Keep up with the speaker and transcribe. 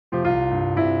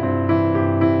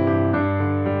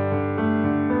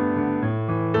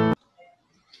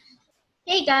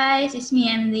Hey guys, it's me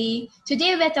Emily.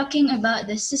 Today we're talking about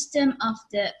the system of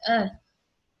the Earth.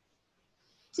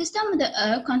 System of the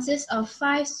Earth consists of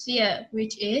 5 spheres,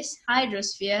 which is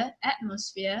hydrosphere,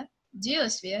 atmosphere,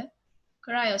 geosphere,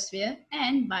 cryosphere,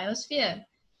 and biosphere.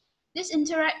 These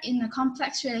interact in a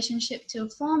complex relationship to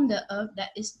form the Earth that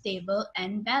is stable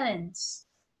and balanced.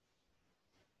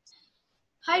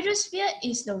 Hydrosphere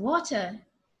is the water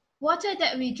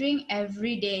that we drink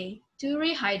every day to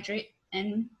rehydrate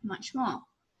and much more.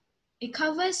 It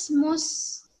covers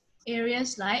most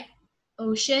areas like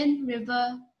ocean,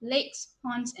 river, lakes,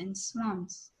 ponds, and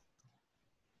swamps.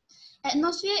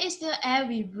 Atmosphere is the air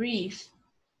we breathe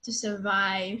to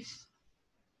survive.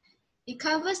 It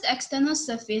covers the external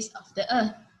surface of the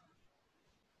Earth.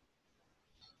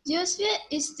 Geosphere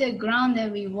is the ground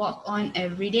that we walk on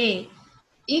every day.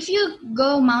 If you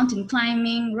go mountain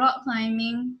climbing, rock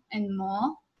climbing, and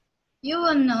more, you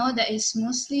will know that it's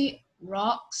mostly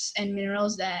rocks and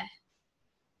minerals there.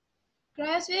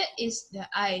 Cryosphere is the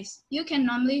ice. You can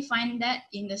normally find that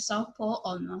in the South Pole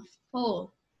or North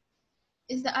Pole.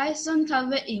 It's the ice zone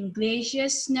covered in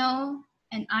glaciers, snow,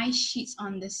 and ice sheets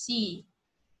on the sea.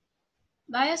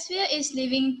 Biosphere is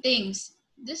living things.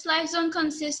 This life zone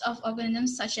consists of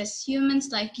organisms such as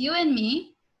humans like you and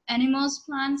me, animals,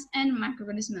 plants, and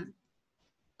microorganisms.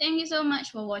 Thank you so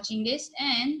much for watching this,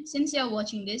 and since you're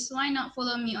watching this, why not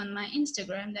follow me on my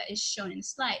Instagram that is shown in the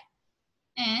slide,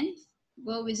 and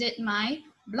go visit my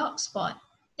blogspot.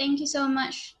 Thank you so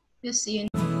much. We'll see you